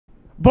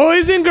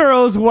Boys and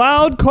girls,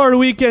 wild card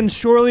weekend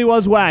surely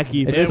was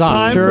wacky. It It's sucked.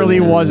 time Surely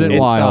for wasn't It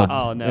wild.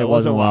 sucked. Oh, no, it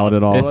wasn't wild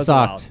at all. It wasn't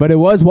sucked. wild. But it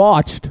was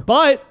watched.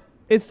 But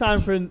it's time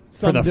for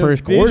some the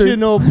first quarter.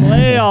 divisional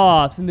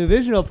playoffs. And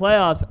divisional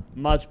playoffs,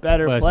 much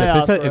better Listen,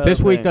 playoffs. if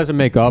this week doesn't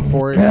make up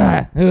for it,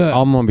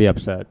 I'm gonna be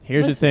upset.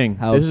 Here's the thing.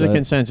 How This is a upset?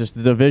 consensus.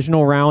 The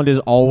divisional round is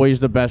always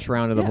the best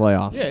round of the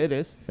playoffs. Yeah, it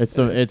is. It's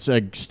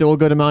still a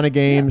good amount of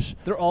games.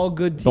 They're all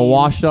good teams. The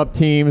washed up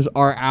teams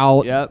are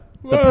out. Yep.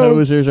 The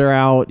posers are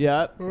out.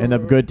 Yep. And the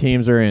good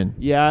teams are in.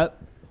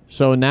 Yep.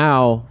 So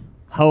now,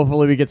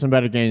 hopefully, we get some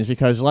better games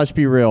because let's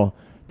be real,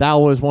 that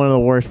was one of the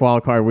worst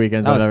wild card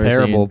weekends That I've was ever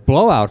terrible. seen.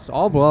 Blowouts,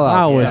 all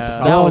blowouts.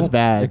 That was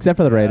bad. Except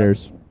for the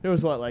Raiders. There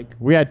was what, like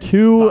We had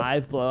two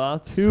 5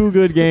 blowouts?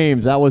 good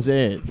games. That was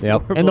it.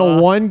 Yep. And the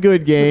Blowouts. one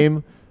good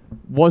game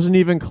wasn't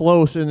even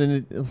close,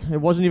 and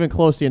it wasn't even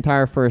close the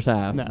entire first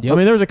half. No. I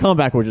mean, there was a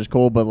comeback, which is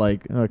cool, but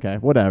like, okay,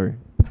 whatever.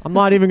 I'm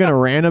not even gonna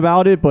rant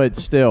about it, but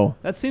still,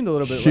 That seemed a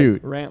little bit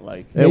Shoot. like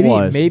rant-like. it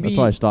was. Maybe That's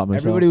why I stopped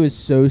myself. everybody was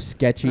so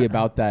sketchy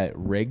about that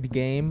rigged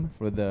game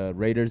for the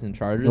Raiders and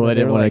Chargers. Well, they that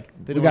didn't were wanna- like, They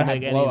we didn't gotta wanna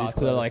have make any of these blowouts.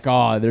 So they're close. like,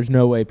 oh, there's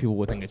no way people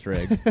will think it's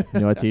rigged. You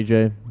know what,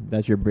 TJ?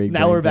 That's your big. Now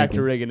brain we're back to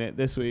thinking. rigging it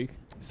this week.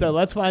 So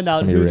let's find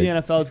out gonna who be the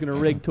rigged. NFL is going to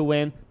rig to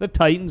win. The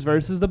Titans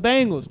versus the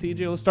Bengals. TJ,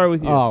 we'll start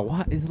with you. Oh,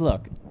 what is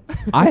look?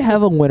 I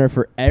have a winner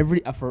for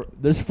every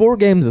there's 4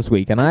 games this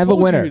week, and I have a told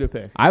you winner. who to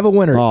pick. I have a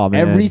winner Oh,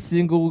 man. every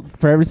single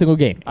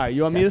game. All right,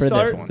 you want me to except for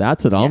this start? one.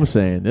 That's what I'm Yes.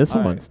 saying. This All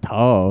right. one's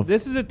tough.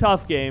 This is a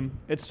tough game.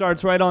 It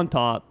starts right on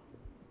top.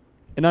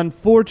 And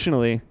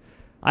unfortunately,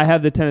 I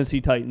have the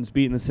Tennessee Titans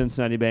beating the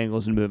Cincinnati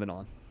Bengals and moving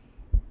on.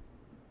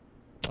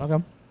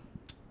 Okay.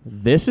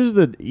 This is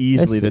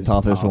easily This the is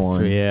toughest tough.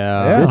 one.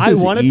 Yeah. This I is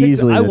want to pick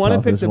easily the pick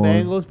toughest the one.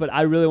 Bengals, but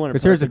I really want to.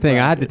 Because here's the thing,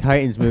 I had the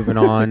Titans moving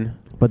on,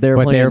 But they were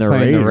but playing, they were the,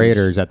 playing Raiders, the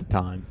Raiders at the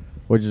time.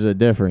 which is a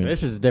difference. So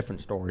this is a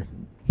different story.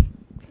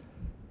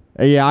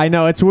 Yeah, I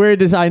know. It's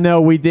weird. I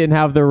know we didn't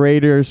have the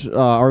Raiders,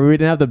 or we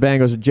didn't have the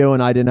Bengals. Joe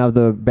and I didn't have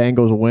the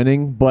Bengals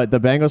winning, but the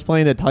Bengals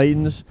playing the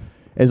Titans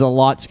is a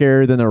lot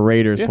scarier than the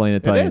Raiders Yeah, playing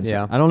the it Titans. is.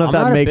 Yeah. I don't know if I'm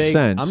that not a makes big-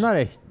 sense. I'm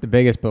not the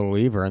biggest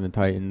believer in the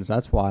Titans.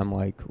 That's why I'm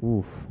like,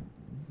 oof.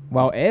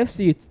 Well,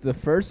 AFC, it's the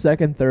first,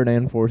 second, third,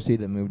 and 4th seed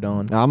that moved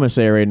on. I'm gonna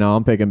say right now,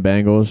 I'm picking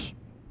Bengals.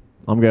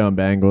 I'm going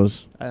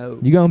Bengals. Oh,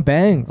 You going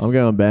Bangs? I'm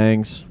going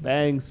Bangs.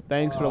 bangs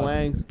for the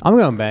Wangs. I'm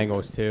going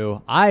Bengals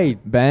too.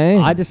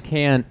 Bangs. I just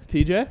can't.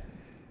 TJ?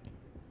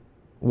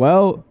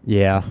 Well,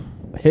 Yeah.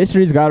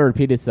 history's got to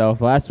repeat itself.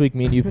 Last week,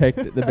 me and you picked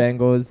the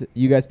Bengals.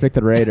 You guys picked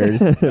the Raiders.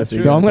 true.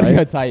 So I'm going to go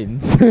Right.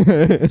 Titans.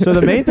 So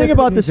the main thing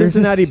about the There's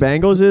Cincinnati this-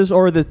 Bengals is,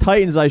 or the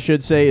Titans, I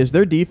should say, is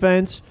their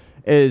defense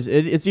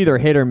it's either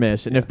hit or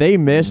miss, and if they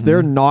miss,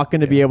 they're not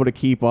going to be able to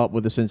keep up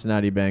with the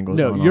Cincinnati Bengals.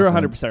 No, on you're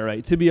offense. 100%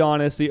 right. To be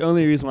honest, the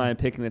only reason why I'm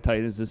picking the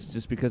Titans is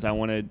just because I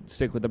want to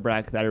stick with the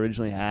bracket that I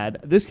originally had.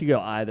 This could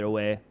go either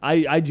way.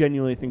 I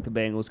genuinely think the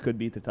Bengals could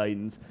beat the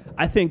Titans.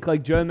 I think,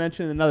 like Joe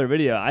mentioned in another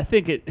video, I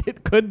think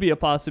it could be a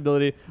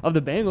possibility of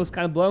the Bengals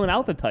kind of blowing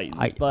out the Titans.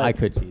 I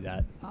could see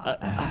that.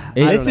 I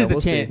This don't know. is the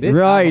We'll see. chance. This,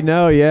 Right?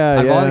 No, yeah, Out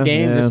of yeah. all the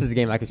games, yeah. this is a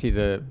game I could see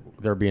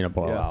there being a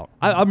blowout.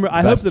 I hope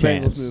Best the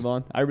chance. Bengals move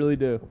on. I really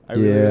do. I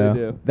really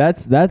do.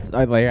 That's like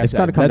I It's said,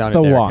 got to come that's down the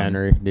to Derrick one.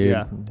 Henry, dude.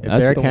 Yeah. If That's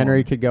Derrick the Henry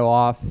one. could go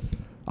off,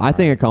 I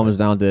think it comes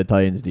down to the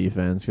Titans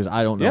defense because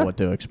I don't know Yeah. what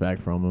to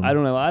expect from them. I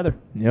don't know either.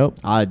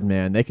 Yep.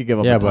 Man, they could give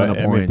up yeah, a ton but of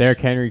I mean, points. if Derrick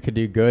Henry could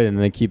do good and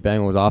they keep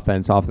Bengals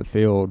offense off the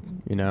field,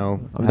 have a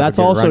That's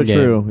good also run game.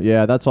 true.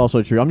 Yeah, that's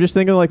also true. I'm just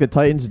thinking like the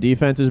Titans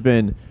defense has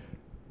been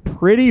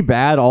pretty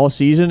bad all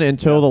season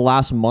until the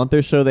last month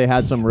or so. They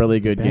had some really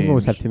good Bengals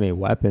games. have too many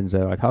weapons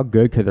though. Like, how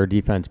good could their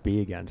defense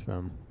be against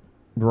them?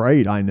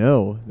 Right, I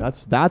know.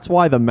 That's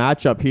why the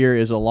matchup here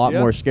is a lot Yeah.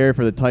 more scary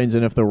for the Titans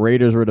than if the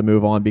Raiders were to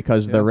move on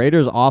because Yeah. the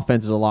Raiders'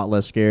 offense is a lot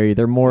less scary.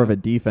 They're more of a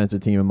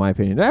defensive team in my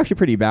opinion. They're actually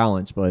pretty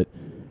balanced, but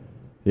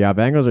yeah,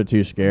 Bengals are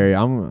too scary.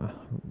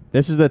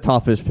 This is the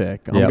toughest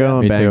pick. I'm Yep,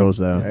 going me too. Bengals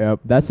though. Yep.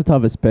 That's the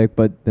toughest pick.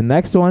 But the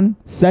next one,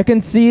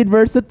 2nd seed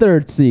versus the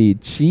 3rd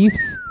seed,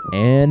 Chiefs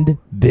and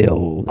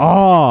Bills.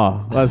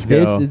 Oh, let's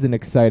go. This is an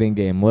exciting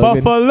game.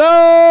 Logan, Buffalo!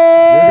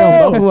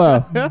 You're going Buffalo.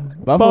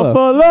 Buffalo.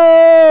 Buffalo!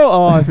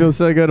 Oh, I feel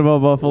so good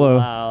about Buffalo.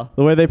 Wow.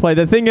 The way they played.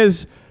 The thing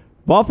is,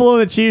 Buffalo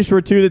and the Chiefs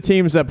were two of the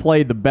teams that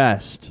played the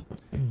best.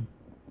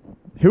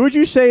 Who would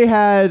you say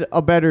had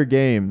a better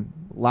game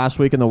last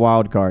week in the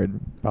wild card?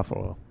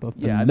 Buffalo.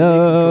 Yeah,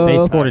 No. They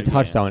Oh, scored a yeah.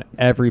 touchdown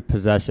every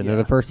possession. They're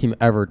Yeah. the first team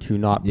ever to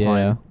not Yeah.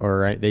 punt. Or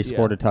right, they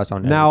scored Yeah. a touchdown.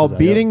 every Now,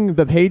 possession. beating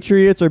the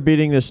Patriots or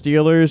beating the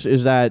Steelers,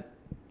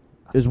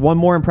 is one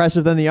more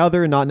impressive than the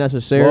other? Not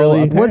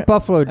necessarily. Well, what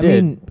Buffalo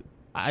did, mean,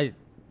 I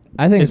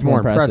I think it's more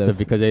impressive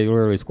because they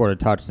literally scored a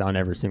touchdown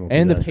every single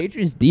And the possession.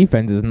 Patriots'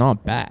 defense is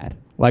not bad.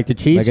 Like the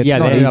Chiefs, Like, it's yeah,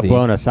 they not ended up easy.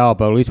 blowing us out,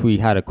 but at least we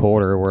had a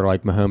quarter where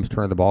like Mahomes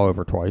turned the ball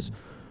over twice.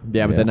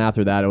 Yeah, but Yeah. then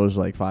after that, it was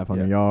like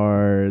 500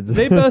 yards.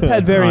 They both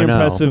had very I know.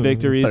 impressive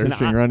victories. Third And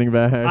string running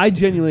back. I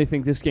genuinely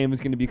think this game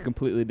is going to be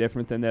completely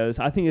different than those.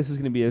 I think this is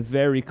going to be a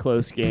very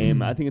close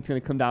game. I think it's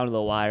going to come down to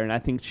the wire, and I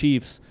think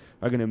Chiefs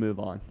are going to move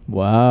on.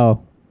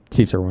 Wow.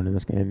 Chiefs are winning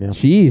this game, yeah.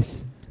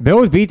 Chiefs.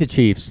 Bills beat the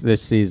Chiefs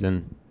this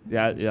season.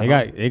 Yeah,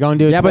 yeah. They gonna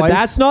do it. Yeah, but twice?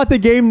 that's not the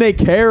game they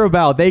care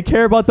about. They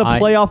care about the I-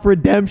 playoff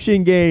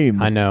redemption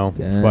game. I know,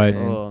 Dang. but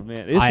Oh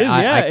man, this I- is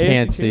I- yeah. I AFC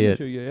can't see it.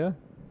 Championship, Yeah.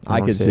 I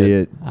don't can see see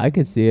it. it. I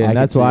can see it, I and can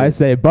that's see why I it.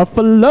 say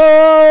Buffalo.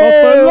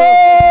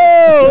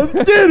 Let's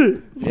get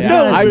it. Let's Yeah,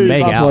 go, I see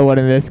baby. Buffalo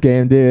winning this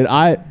game, dude.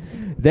 What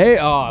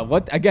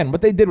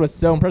they did was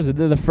so impressive.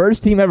 They're the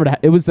first team ever to.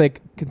 It was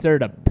like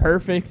considered a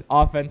perfect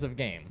offensive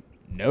game.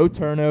 No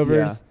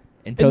turnovers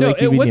until And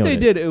they no, QB what kneeled they it.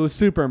 did, it was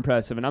super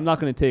impressive, and I'm not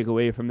going to take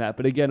away from that.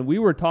 But again, we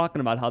were talking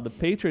about how the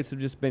Patriots have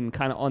just been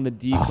kind of on the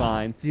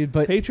decline. dude,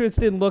 but Patriots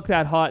didn't look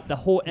that hot the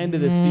whole end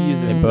of the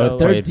season. They so both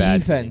their played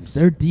bad defense, teams.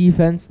 their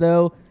defense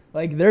though,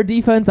 like their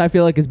defense, I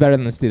feel like is better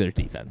than the Steelers'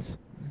 defense.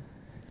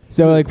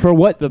 So like for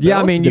what the Yeah, I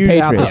Bills? mean, The you'd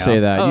have to Patriots. say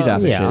that. You'd Oh,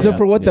 have to yeah. say So that.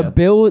 for what the Yeah.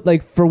 Bill,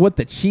 like for what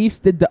the Chiefs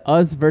did to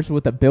us versus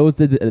what the Bills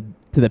did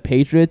to the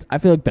Patriots, I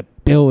feel like the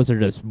Bills are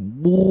just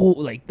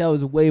like that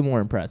was way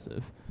more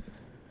impressive.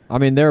 I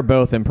mean, they're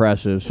both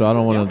impressive, so I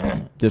don't want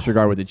to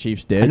disregard what the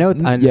Chiefs did. I know.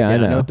 Yeah, I I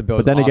know. know what the Bills'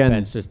 But then again-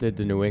 offense just did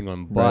to New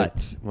England. But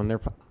Right. when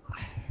they're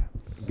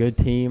good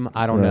team,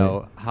 I don't Right.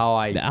 know how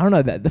I don't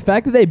know that the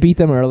fact that they beat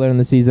them earlier in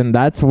the season,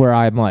 that's where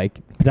I'm like,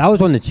 That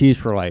was when the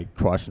Chiefs were like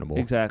questionable.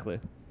 Exactly.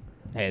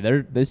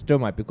 hey, they still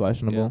might be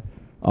questionable.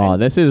 Oh,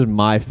 this is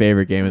my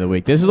favorite game of the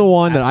week. This is the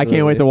one that I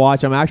can't wait Absolutely. to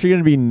watch. I'm actually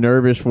going to be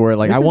nervous for it.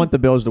 Like, This I is- want the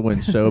Bills to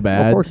win so Of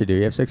bad. course you do.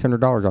 You have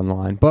 $600 on the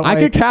line. But I like,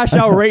 could cash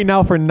out right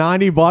now for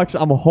 $90.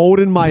 I'm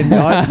holding my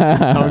nuts.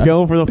 I'm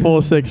going for the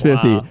full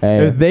 650. Wow.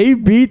 Hey. If they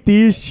beat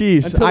these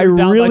Chiefs, Until I they're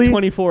down really, by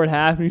 24 at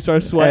half, and you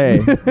start hey,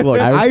 sweating. look,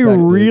 I I respect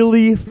it.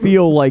 really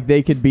feel like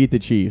they could beat the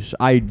Chiefs.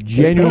 I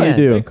genuinely can.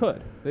 do. They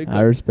could. They could.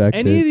 I respect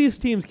Any it. of these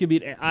teams can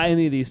beat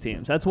any of these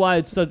teams. That's why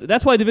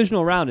that's why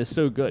divisional round is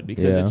so good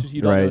because Yeah. it's just,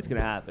 you don't know Right. what's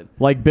going to happen.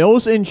 Like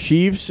Bills and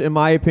Chiefs, in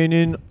my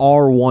opinion,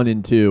 are 1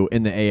 and 2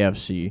 in the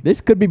AFC. This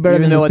could be better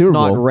Even than though the it's Super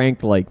not Bowl.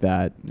 ranked like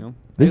that. You know?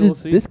 This Maybe is we'll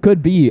see. this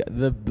could be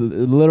the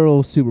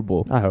literal Super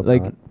Bowl. I hope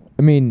like not.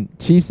 I mean,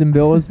 Chiefs and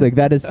Bills, like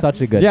that is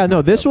such a good. Yeah,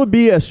 no, this would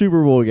be a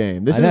Super Bowl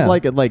game. This I is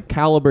know. like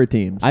caliber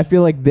teams. I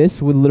feel like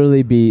this would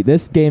literally be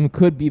this game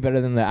could be better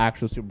than the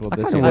actual Super Bowl. I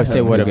this kind of year. wish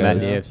they would have met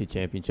goes. the AFC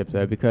Championship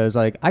though, because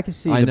like I could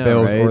see I the know,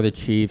 Bills right? or the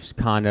Chiefs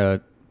kind of.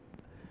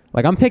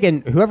 Like I'm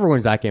picking whoever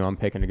wins that game. I'm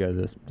picking to go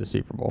to the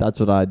Super Bowl. That's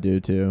what I'd do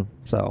too.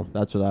 So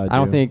That's what I'd do. I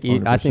don't think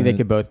I think they 100%.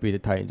 could both be the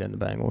Titans and the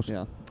Bengals.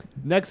 Yeah.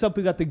 Next up,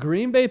 we got the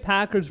Green Bay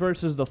Packers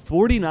versus the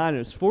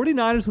 49ers.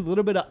 49ers with a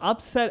little bit of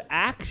upset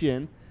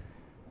action.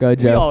 Go We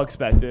Joe. all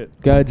expect it.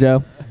 Go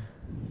Joe.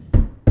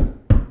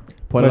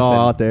 Put it all Listen.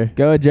 out there.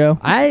 Go Joe.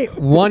 I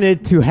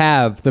wanted to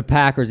have the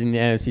Packers in the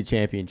NFC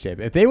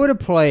Championship. If they would have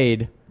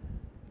played,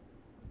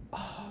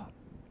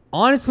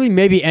 honestly,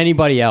 maybe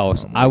anybody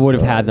else, I would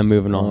have had them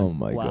moving on. Oh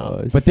my Wow.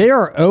 gosh. But they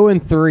are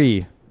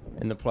 0-3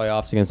 in the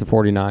playoffs against the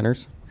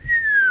 49ers.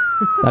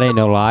 That ain't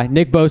no lie.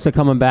 Nick Bosa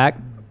coming back.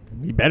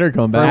 You better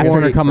come Fred back.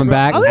 Warner coming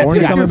back. Oh, that's Warner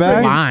good. coming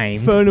back? Fine.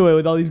 Phone away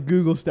with all these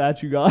Google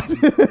stats you got.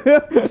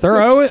 They're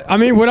 0. I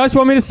mean, what else you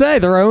want me to say?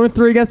 They're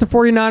 0-3 against the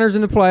 49ers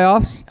in the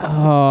playoffs.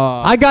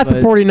 Oh, I got the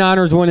but-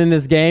 49ers winning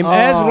this game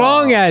as Oh.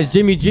 long as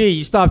Jimmy G,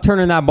 you stop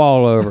turning that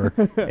ball over.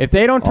 If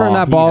they don't turn Oh,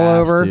 that he ball has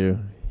over, to.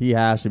 He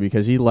has to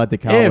because he let the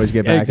Cowboys if,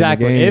 get back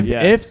exactly. in the game.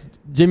 Yes.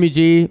 If Jimmy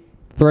G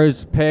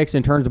throws picks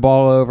and turns the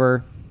ball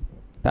over,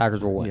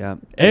 Packers will win. Yeah.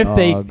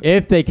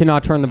 If they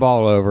cannot turn the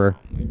ball over,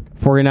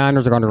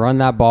 49ers are going to run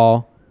that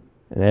ball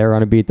and they're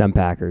going to beat them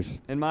Packers.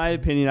 In my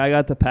opinion, I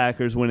got the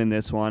Packers winning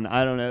this one.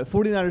 I don't know.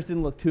 49ers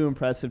didn't look too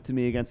impressive to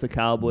me against the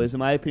Cowboys. In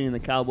my opinion, the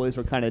Cowboys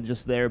were kind of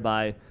just there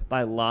by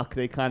luck.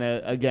 They kind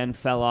of, again,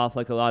 fell off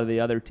like a lot of the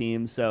other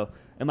teams. So,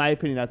 in my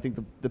opinion, I think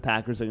the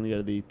Packers are going to go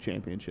to the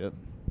championship.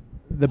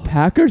 The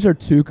Packers are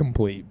too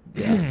complete.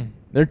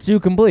 They're too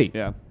complete.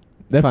 Yeah.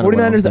 The Kinda what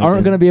I'm 49ers aren't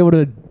thinking. going to be able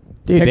to Dude,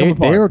 pick them they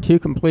apart. were too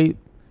complete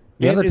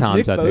the And other is times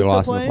Nick that they Bosa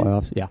lost playing? in the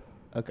playoffs. Yeah.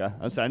 Okay.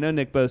 I know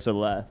Nick Bosa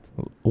left.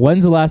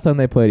 When's the last time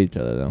they played each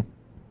other, though?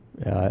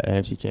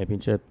 NFC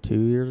Championship 2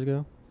 years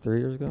ago? 3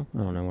 years ago?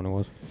 I don't know when it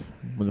was.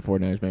 When the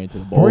 49ers made it to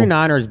the bowl.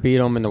 49ers beat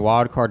them in the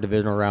wild card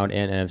divisional round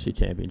and NFC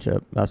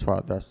Championship. That's the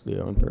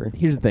 0-3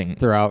 Here's the thing.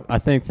 throughout. I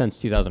think since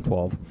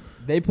 2012,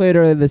 They played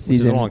earlier this which is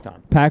season. a long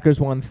time. Packers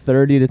won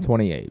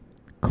 30-28.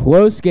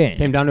 Close game.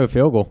 Came down to a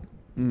field goal.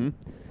 Mm-hmm.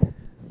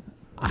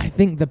 I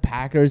think the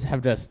Packers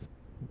have just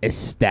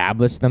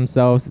established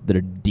themselves.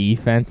 Their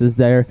defense is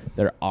there.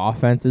 Their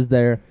offense is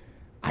there.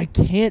 I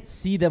can't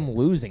see them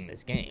losing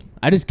this game.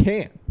 I just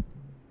can't.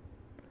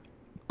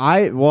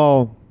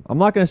 I'm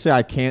not going to say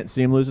I can't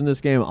see him losing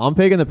this game. I'm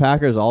picking the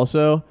Packers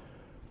also.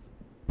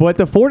 But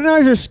the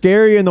 49ers are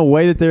scary in the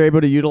way that they're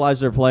able to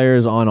utilize their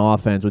players on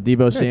offense. With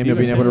Debo Samuel Debo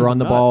being able to Samuel's run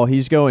the nut. ball,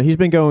 he's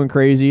been going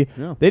crazy.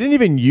 Yeah. They didn't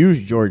even use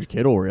George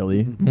Kittle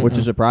really, which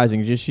is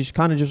surprising. He's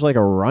kind of just like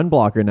a run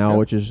blocker now, Yep.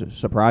 which is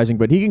surprising.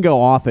 But he can go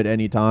off at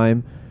any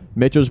time.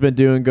 Mitchell's been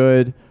doing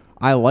good.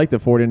 I like the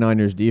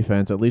 49ers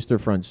defense, at least their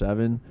front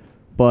seven.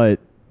 But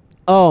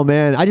oh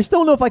man, I just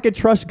don't know if I could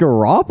trust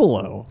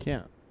Garoppolo.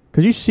 Can't.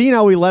 Because you've seen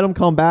how we let him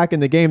come back in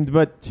the game.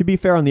 But to be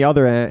fair, on the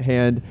other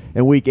hand,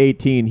 in Week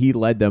 18, he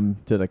led them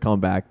to the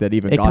comeback that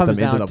even got them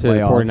into the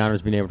playoffs.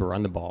 49ers being able to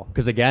run the ball.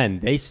 Because, again,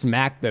 they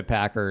smacked the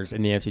Packers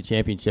in the NFC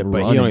Championship, but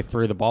he Running. only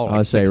threw the ball like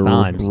I'd say 6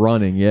 times.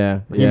 running,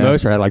 yeah. He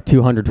most had like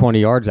 220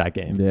 yards that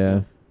game.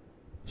 Yeah.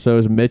 So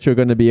is Mitchell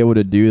going to be able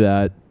to do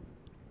that?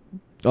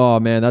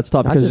 Oh, man, that's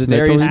tough. Not Because just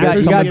Darius Mitchell,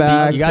 Smith's coming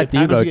back. You got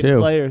Packers Debo, get too.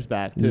 Players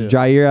back too.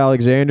 Jair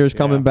Alexander's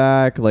coming Yeah.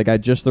 back, like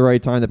at just the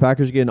right time. The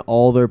Packers are getting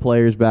all their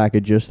players back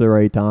at just the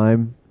right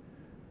time.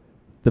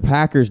 The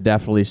Packers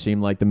definitely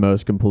seem like the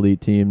most complete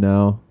team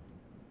now.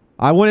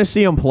 I want to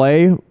see them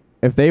play.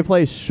 If they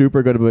play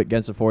super good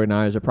against the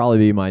 49ers, it'll probably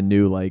be my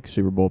new like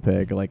Super Bowl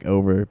pick, like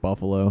over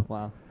Buffalo.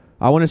 Wow.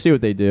 I want to see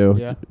what they do.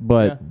 Yeah.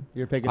 But Yeah.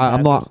 You're picking.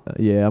 I'm Packers. not.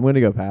 Yeah, I'm going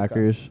to go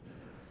Packers.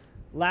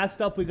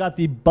 Last up, we got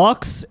the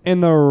Bucks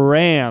and the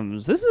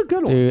Rams. This is a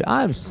good one. Dude,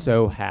 I'm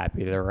so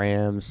happy the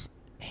Rams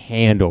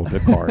handled the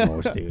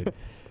Cardinals, dude.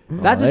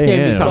 That just they gave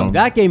me handled some. them.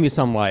 That gave me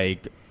some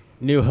like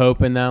new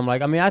hope in them.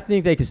 Like, I mean, I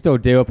think they could still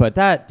do it, but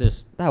that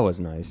was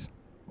nice.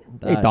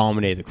 They That-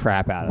 dominated the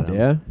crap out of them.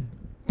 Yeah.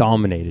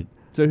 Dominated.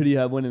 So who do you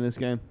have winning this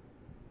game?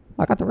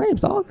 I got the Rams,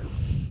 dog.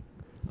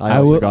 I I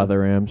also will- got the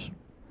Rams.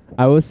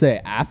 I will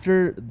say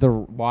after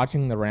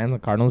watching the Rams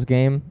and Cardinals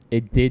game,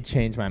 it did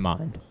change my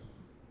mind.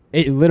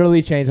 It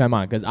literally changed my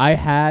mind because I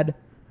had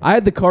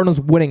the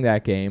Cardinals winning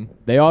that game.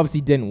 They obviously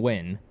didn't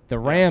win. The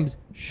Rams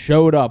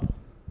showed up,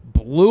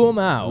 blew them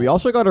out. We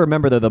also got to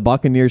remember that the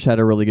Buccaneers had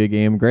a really good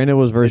game. Granted, it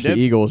was versus did?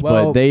 the Eagles,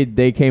 Well- but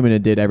they came in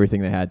and did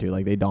everything they had to.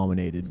 Like, they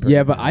dominated. pretty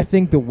Yeah, but much. I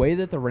think the way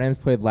that the Rams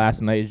played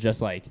last night is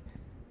just like,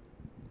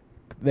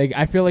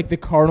 I feel like the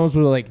Cardinals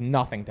were like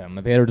nothing to them.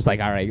 They were just like,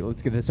 all right,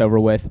 let's get this over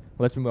with.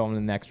 Let's move on to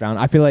the next round.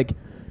 I feel like,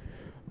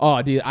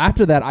 oh, dude,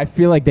 after that, I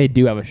feel like they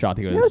do have a shot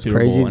to go to the That's Super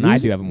crazy. Bowl, and I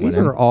do have them These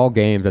winning. are all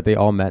games that they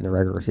all met in the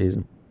regular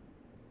season.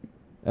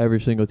 every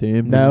single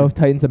team. No,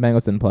 Titans and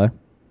Bengals didn't play.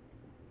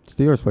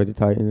 Steelers played the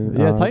Titans.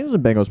 Yeah, Titans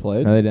and Bengals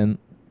played. No, they didn't.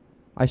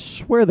 I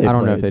swear they I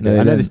don't know played. if they No, did. they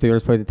I know the didn't.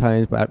 Steelers played the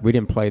Titans, but we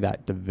didn't play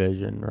that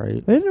division,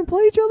 right? They didn't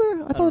play each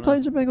other? I thought the know.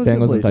 Titans and Bengals Bengals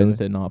didn't and play each Titans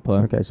other. did not play.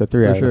 Okay, so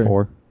 3 For out of sure. the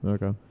 4.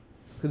 Okay.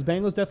 Because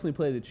Bengals definitely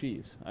play the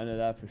Chiefs. I know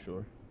that for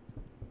sure.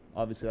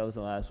 Obviously, that was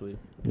the last week.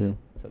 Yeah.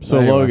 So,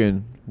 Anyway.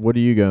 Logan, what are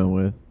you going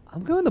with?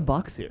 I'm going the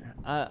Bucks here.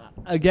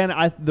 Again,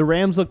 the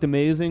Rams looked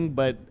amazing,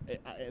 but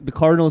the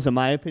Cardinals, in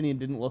my opinion,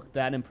 didn't look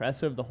that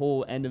impressive the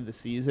whole end of the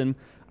season.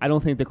 I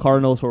don't think the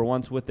Cardinals were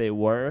once what they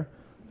were.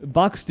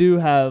 Bucks do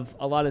have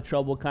a lot of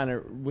trouble kind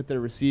of with their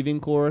receiving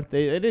core.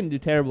 They didn't do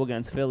terrible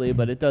against Philly,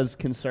 but it does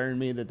concern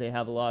me that they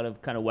have a lot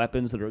of kind of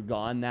weapons that are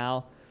gone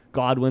now.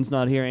 Godwin's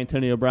not here.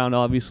 Antonio Brown,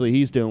 obviously,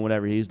 he's doing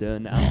whatever he's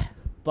doing now.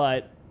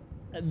 But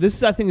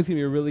this, I think, is going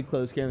to be a really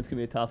close game. It's going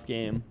to be a tough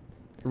game.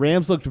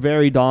 Rams looked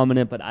very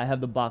dominant, but I have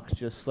the Bucks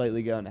just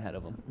slightly going ahead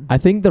of them. I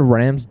think the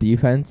Rams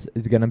defense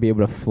is going to be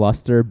able to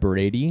fluster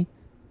Brady,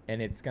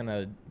 and it's going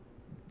to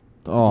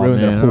Oh, ruin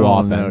their man, whole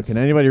I don't know. offense. Can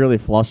anybody really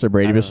fluster I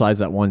Brady don't know. besides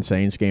that one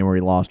Saints game where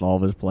he lost all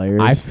of his players?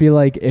 I feel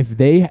like if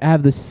they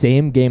have the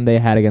same game they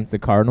had against the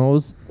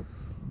Cardinals,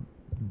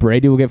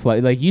 Brady will get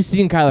flooded. Like, you've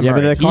seen Kyler yeah,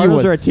 Murray. but the He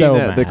Cardinals was are a team so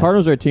that the mad.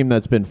 Cardinals are a team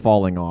that's been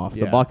falling off.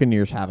 Yeah. The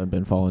Buccaneers haven't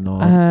been falling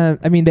off.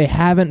 I mean, they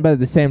haven't, but at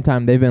the same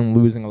time, they've been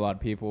losing a lot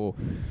of people.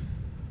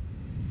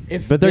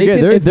 If But they're they good.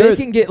 Can, They're- if they they're-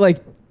 can get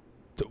like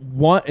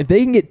if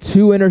they can get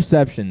 2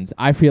 interceptions,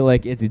 I feel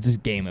like it's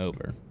just game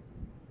over.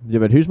 Yeah,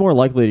 but who's more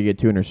likely to get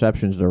 2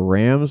 interceptions, the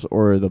Rams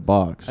or the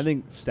Bucks? I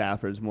think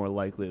Stafford's more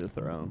likely to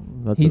throw.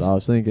 that's he's- what I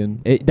was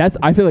thinking.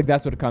 I feel like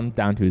that's what it comes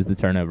down to is the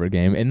turnover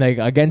game. And like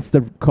against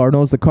the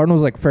Cardinals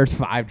like first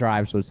 5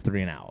 drives was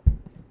 3 and out.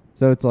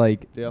 So it's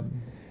like Yeah.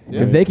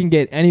 if they can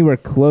get anywhere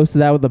close to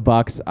that with the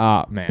Bucks,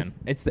 man,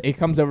 it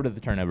comes over to the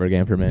turnover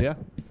game for me. Yeah,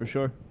 for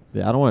sure.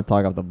 Yeah, I don't want to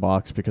talk about the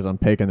Bucks because I'm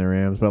picking the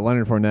Rams, but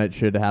Leonard Fournette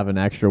should have an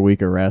extra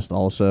week of rest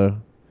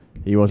also.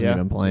 He wasn't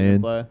even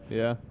playing.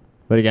 Yeah.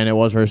 But again, it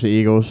was versus the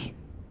Eagles.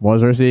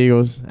 Asterisk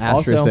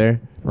Also,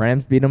 there.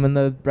 Rams beat them in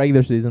the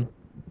regular season.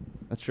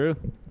 That's true.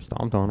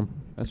 Stomped on them.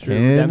 That's true.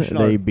 And Redemption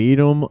they arc. beat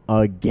them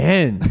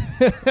again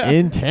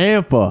in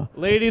Tampa.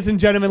 Ladies and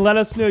gentlemen, let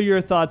us know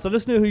your thoughts. Let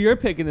us know who you're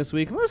picking this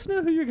week. Let us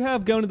know who you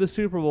have going to the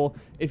Super Bowl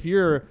if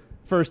your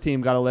first team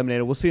got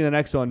eliminated. We'll see you in the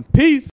next one. Peace.